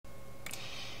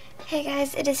Hey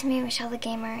guys, it is me, Michelle the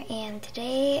Gamer, and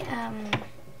today I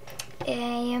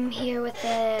am here with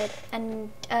the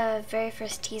very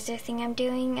first teaser thing I'm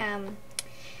doing.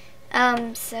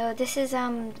 So this is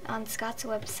on Scott's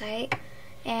website,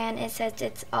 and it says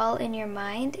it's all in your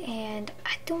mind, and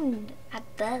I don't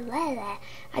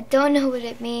know what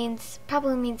it means.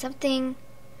 Probably means something,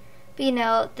 but you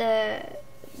know, the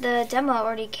demo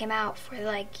already came out for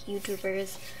like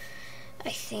YouTubers,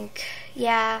 I think.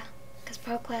 Yeah. Because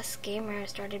Pro Class Gamer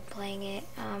started playing it.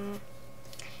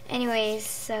 Anyways,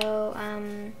 so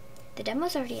the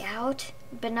demo's already out,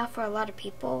 but not for a lot of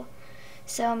people.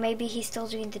 So maybe he's still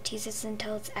doing the teasers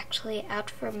until it's actually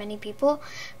out for many people.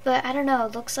 But I don't know,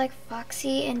 it looks like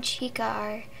Foxy and Chica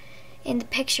are in the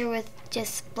picture with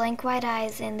just blank white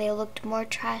eyes, and they looked more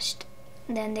trashed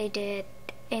than they did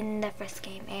in the first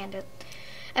game. And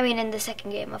in the second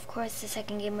game. Of course, the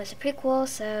second game was a prequel,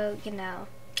 so, you know.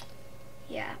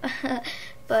 Yeah,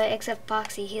 but except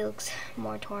Foxy, he looks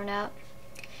more torn up.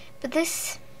 But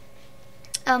this,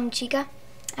 Chica,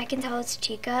 I can tell it's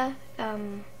Chica,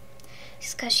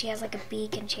 just because she has like a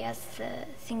beak and she has the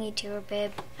thingy to her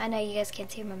bib. I know you guys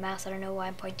can't see my mouse, I don't know why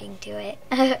I'm pointing to it.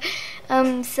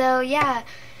 So yeah,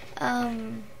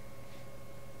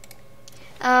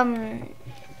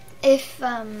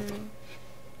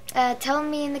 tell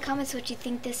me in the comments what you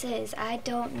think this is. I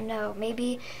don't know,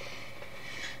 maybe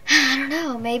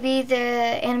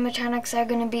the animatronics are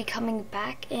going to be coming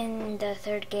back in the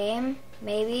third game,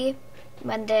 maybe,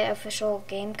 when the official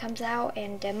game comes out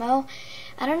and demo.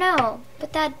 I don't know.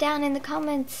 Put that down in the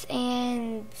comments,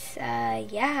 and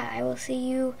yeah, I will see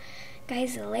you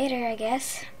guys later, I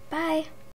guess. Bye.